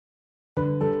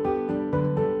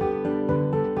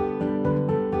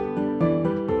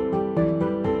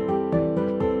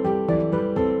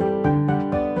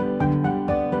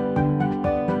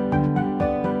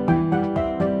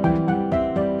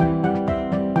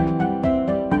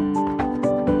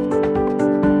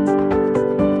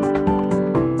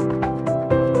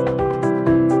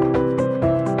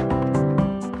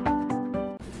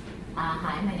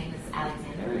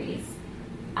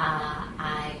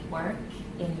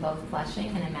both Flushing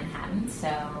and in Manhattan.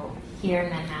 So here in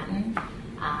Manhattan,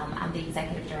 I'm the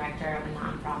executive director of a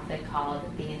nonprofit called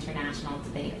the International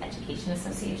Debate Education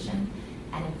Association.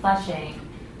 And in Flushing,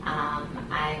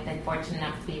 I've been fortunate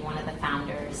enough to be one of the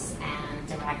founders and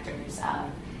directors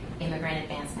of Immigrant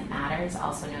Advancement Matters,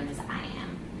 also known as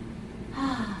IAM.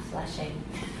 Flushing.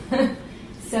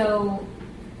 So,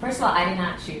 first of all, I did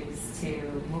not choose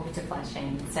to move to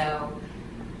Flushing. So,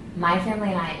 my family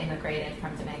and I immigrated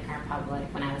from Dominican Republic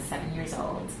when I was 7 years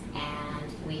old,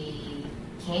 and we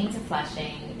came to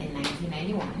Flushing in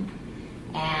 1991.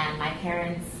 And my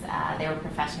parents, they were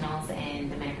professionals in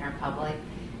Dominican Republic,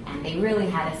 and they really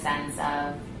had a sense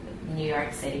of New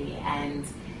York City. And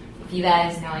if you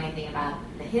guys know anything about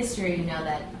the history, you know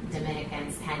that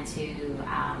Dominicans tend to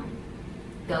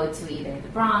go to either the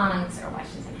Bronx or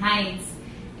Washington Heights.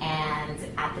 And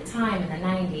at the time, in the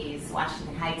 90s,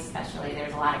 Washington Heights especially, there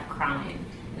was a lot of crime.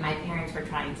 And my parents were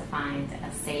trying to find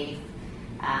a safe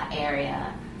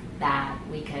area that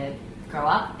we could grow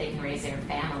up, they can raise their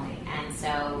family. And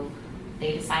so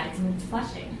they decided to move to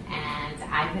Flushing. And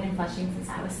I've been in Flushing since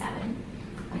I was 7.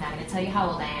 I'm not going to tell you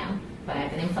how old I am, but I've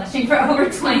been in Flushing for over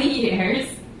 20 years.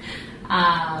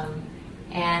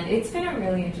 And it's been a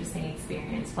really interesting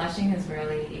experience. Flushing has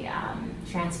really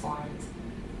transformed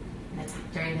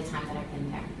during the time that I've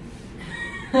been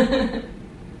there.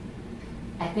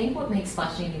 I think what makes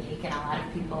Flushing unique, and a lot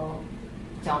of people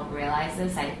don't realize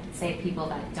this, I say people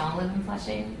that don't live in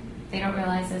Flushing, they don't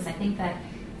realize this. I think that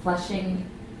Flushing,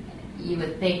 you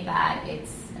would think that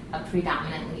it's a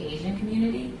predominantly Asian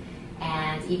community,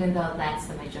 and even though that's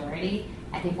the majority,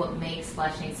 I think what makes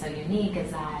Flushing so unique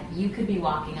is that you could be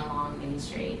walking along Main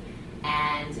Street,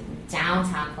 and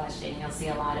downtown Flushing, you'll see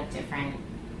a lot of different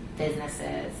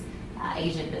businesses,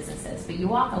 Asian businesses, but you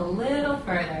walk a little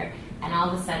further, and all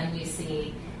of a sudden you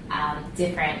see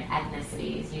different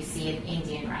ethnicities. You see an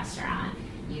Indian restaurant,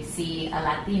 you see a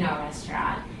Latino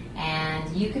restaurant, and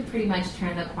you could pretty much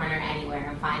turn the corner anywhere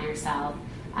and find yourself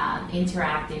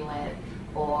interacting with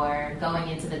or going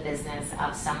into the business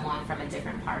of someone from a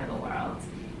different part of the world.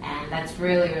 And that's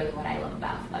really, really what I love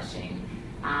about Flushing,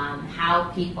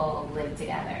 how people live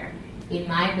together. In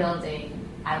my building,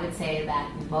 I would say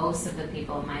that most of the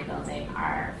people in my building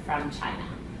are from China.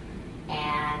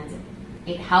 And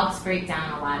it helps break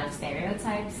down a lot of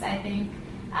stereotypes, I think.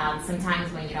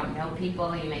 Sometimes when you don't know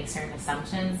people, you make certain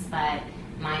assumptions, but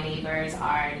my neighbors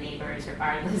are neighbors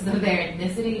regardless of their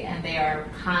ethnicity, and they are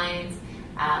kind,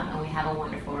 and we have a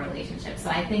wonderful relationship. So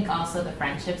I think also the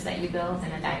friendships that you build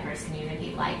in a diverse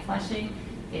community like Flushing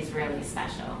is really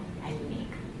special and unique.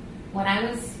 When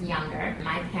I was younger,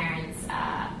 my parents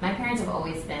have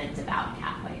always been devout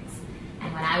Catholics.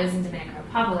 And when I was in Dominican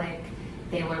Republic,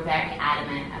 they were very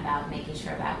adamant about making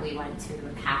sure that we went to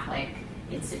a Catholic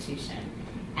institution.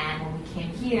 And when we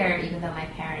came here, even though my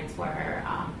parents were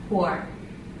poor,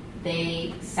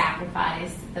 they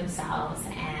sacrificed themselves,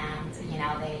 and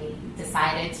they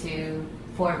decided to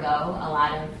forego a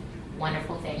lot of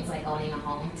wonderful things like owning a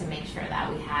home to make sure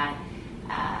that we had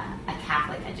a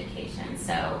Catholic education.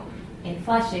 So in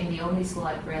Flushing, the only school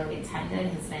I've really attended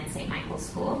has been St. Michael's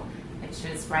School, which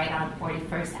was right on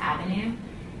 41st Avenue.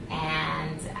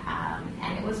 And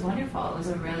it was wonderful. It was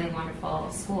a really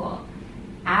wonderful school.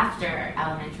 After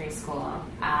elementary school,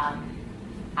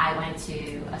 I went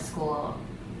to a school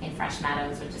in Fresh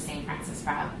Meadows, which is St. Francis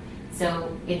Sprout.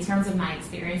 So in terms of my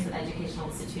experience with educational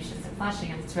institutions in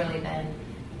Flushing, it's really been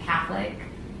Catholic,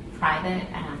 private,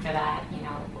 and after that,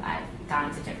 I've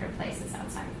gone to different places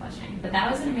outside of Flushing. But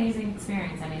that was an amazing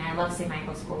experience. I mean, I love St.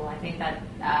 Michael's School. I think that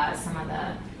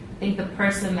the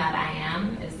person that I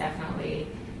am is definitely,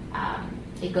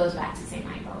 it goes back to St.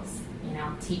 Michael's,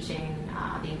 teaching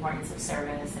the importance of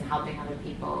service and helping other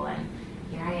people. And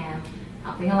here I am,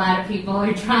 helping a lot of people,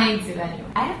 or trying to anyway.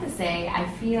 I have to say, I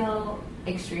feel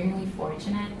extremely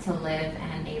fortunate to live in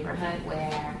a neighborhood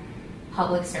where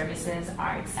public services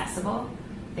are accessible,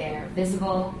 they're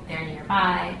visible, they're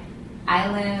nearby.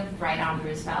 I live right on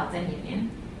Roosevelt and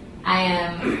Union. I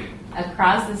am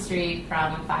across the street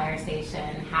from a fire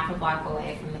station, half a block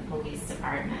away from the police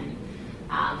department,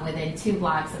 within 2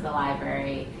 blocks of the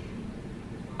library.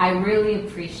 I really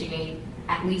appreciate,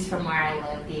 at least from where I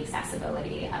live, the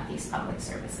accessibility of these public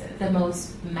services. The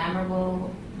most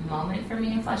memorable moment for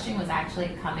me in Flushing was actually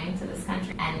coming to this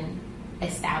country and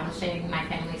my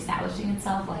family establishing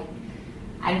itself. Like,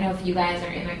 I don't know if you guys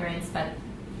are immigrants, but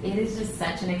it is just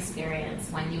such an experience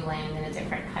when you land in a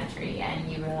different country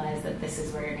and you realize that this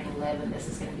is where you're going to live and this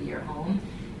is going to be your home.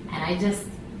 And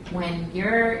when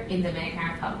you're in the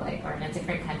Dominican Republic or in a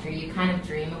different country, you kind of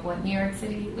dream of what New York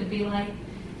City would be like.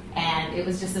 And it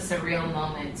was just a surreal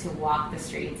moment to walk the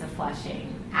streets of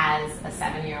Flushing as a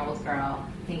 7-year-old girl,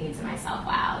 thinking to myself,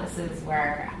 wow, this is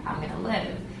where I'm going to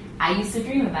live. I used to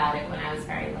dream about it when I was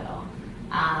very little.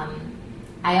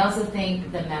 I also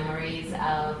think the memories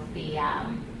of the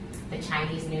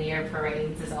Chinese New Year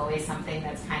parades is always something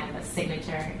that's kind of a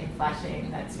signature in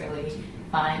Flushing that's really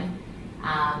fun.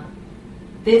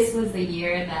 This was the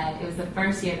year that, it was the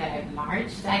first year that I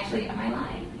marched, actually, am I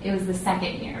lying? It was the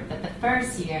second year, but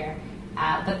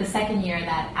the second year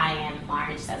that I am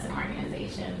marched as an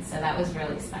organization. So that was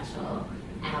really special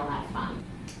and a lot of fun.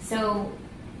 So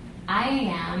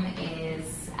IAM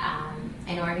is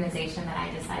an organization that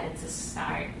I decided to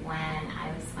start when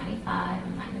I was 25.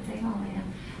 I'm not going to say how old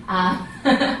I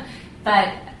am.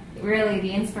 But really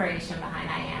the inspiration behind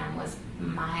IAM was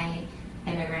my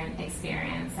immigrant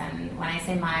experience. And when I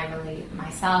say my, really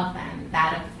myself and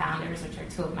that of the founders, which are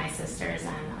two of my sisters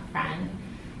and a friend.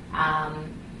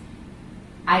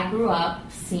 I grew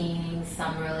up seeing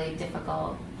some really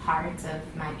difficult parts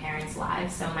of my parents'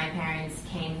 lives. So my parents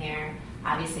came here.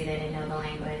 Obviously, they didn't know the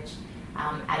language.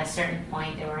 At a certain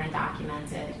point, they were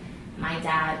undocumented. My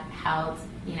dad held,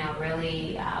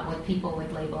 really what people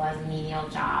would label as menial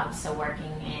jobs, so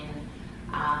working in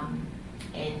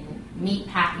meat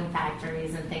packing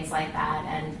factories and things like that.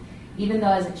 And even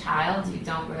though as a child you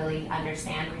don't really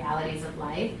understand realities of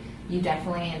life, you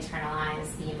definitely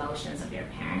internalize the emotions of your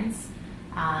parents.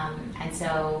 And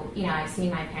so, I've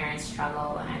seen my parents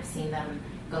struggle and I've seen them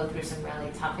go through some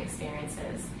really tough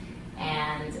experiences.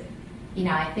 And,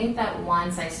 I think that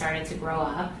once I started to grow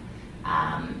up,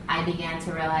 I began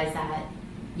to realize that,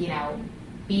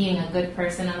 being a good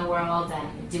person in the world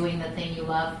and doing the thing you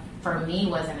love for me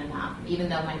wasn't enough, even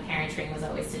though my parents' dream was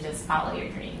always to just follow your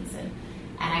dreams. And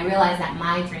I realized that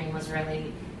my dream was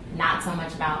really not so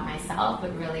much about myself,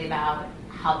 but really about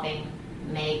helping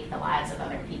make the lives of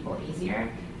other people easier.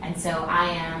 And so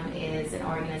IAM is an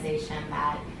organization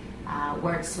that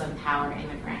works to empower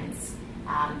immigrants.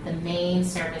 The main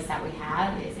service that we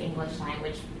have is English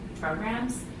language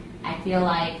programs. I feel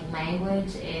like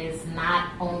language is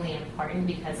not only important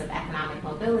because of economic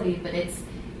mobility, but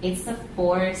it's a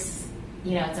force,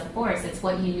 it's a force. It's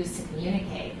what you use to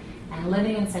communicate. And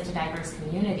living in such a diverse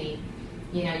community,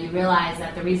 you realize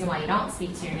that the reason why you don't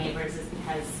speak to your neighbors is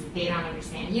because they don't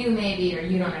understand you maybe, or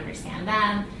you don't understand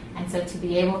them. And so to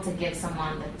be able to give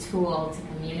someone the tool to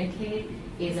communicate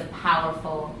is a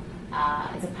powerful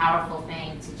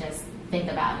thing to just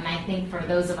think about. And I think for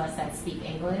those of us that speak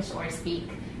English or speak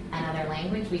another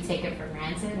language, we take it for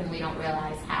granted and we don't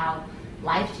realize how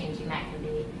life-changing that can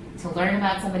be. To learn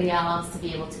about somebody else, to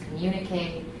be able to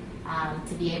communicate,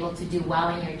 to be able to do well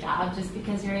in your job just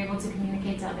because you're able to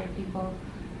communicate to other people.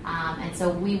 And so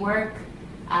we work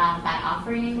by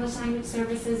offering English language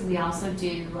services. We also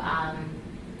do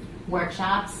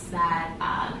workshops that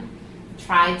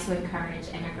try to encourage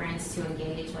immigrants to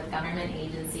engage with government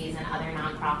agencies and other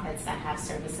nonprofits that have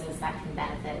services that can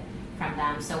benefit from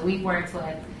them. So we've worked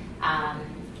with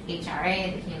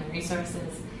HRA, the Human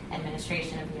Resources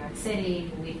Administration of New York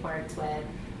City. We've worked with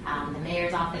the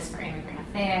Mayor's Office for Immigrant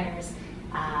Affairs.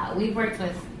 We've worked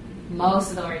with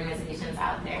most of the organizations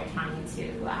out there trying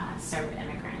to serve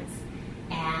immigrants.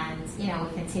 And,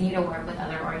 we continue to work with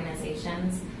other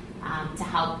organizations to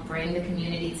help bring the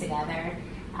community together,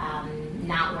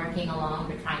 not working alone,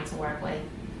 but trying to work with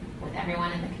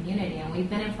everyone in the community. And we've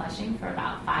been in Flushing for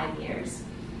about 5 years.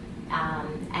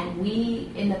 And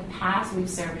in the past, we've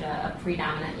served a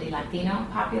predominantly Latino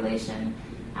population.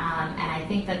 And I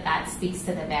think that speaks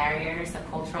to the barriers, the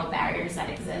cultural barriers that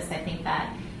exist. I think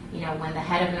that, when the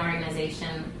head of an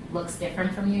organization looks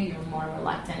different from you, you're more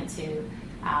reluctant to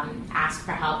ask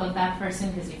for help of that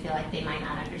person because you feel like they might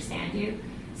not understand you.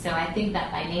 So I think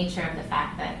that by nature of the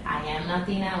fact that I am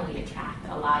Latina, we attract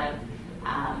a lot of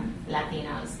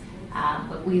Latinos.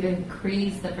 But we've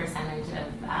increased the percentage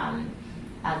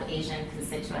of Asian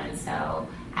constituents. So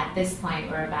at this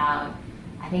point, we're about,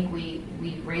 I think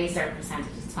we've raised our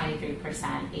percentage to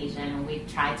 23% Asian, and we've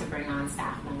tried to bring on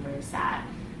staff members that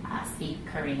speak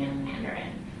Korean and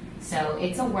Mandarin. So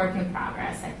it's a work in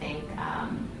progress, I think.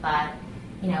 But,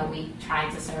 we try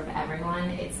to serve everyone.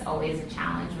 It's always a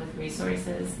challenge with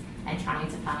resources and trying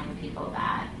to find people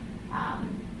that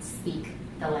speak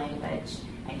the language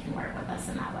and can work with us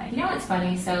in that way. It's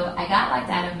funny? So I got locked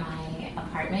out of my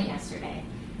apartment yesterday,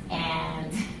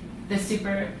 and the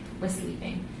super was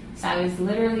sleeping. So I was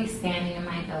literally standing in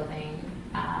my building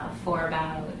for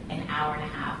about an hour and a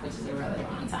half, which is a really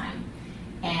long time.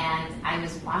 And I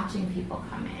was watching people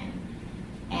come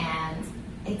in, and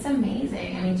it's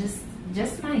amazing. I mean,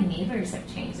 just my neighbors have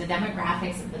changed. The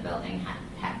demographics of the building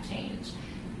have changed.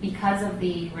 because of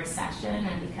the recession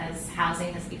and because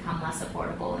housing has become less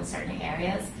affordable in certain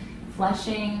areas,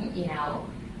 Flushing,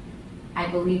 I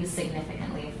believe is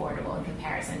significantly affordable in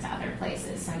comparison to other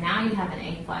places. So now you have an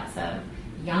influx of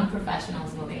young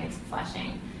professionals moving into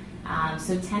Flushing.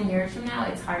 So 10 years from now,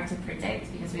 it's hard to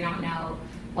predict because we don't know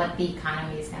what the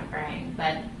economy is going to bring.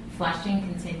 But Flushing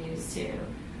continues to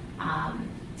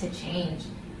change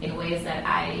in ways that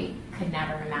I could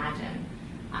never imagine.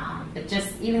 But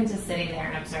just sitting there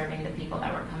and observing the people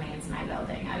that were coming into my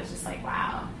building, I was just like,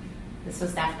 wow, this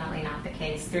was definitely not the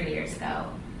case 3 years ago,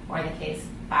 or the case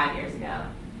 5 years ago,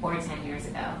 or 10 years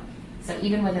ago. So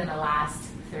even within the last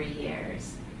 3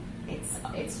 years,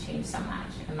 it's changed so much,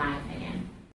 in my opinion.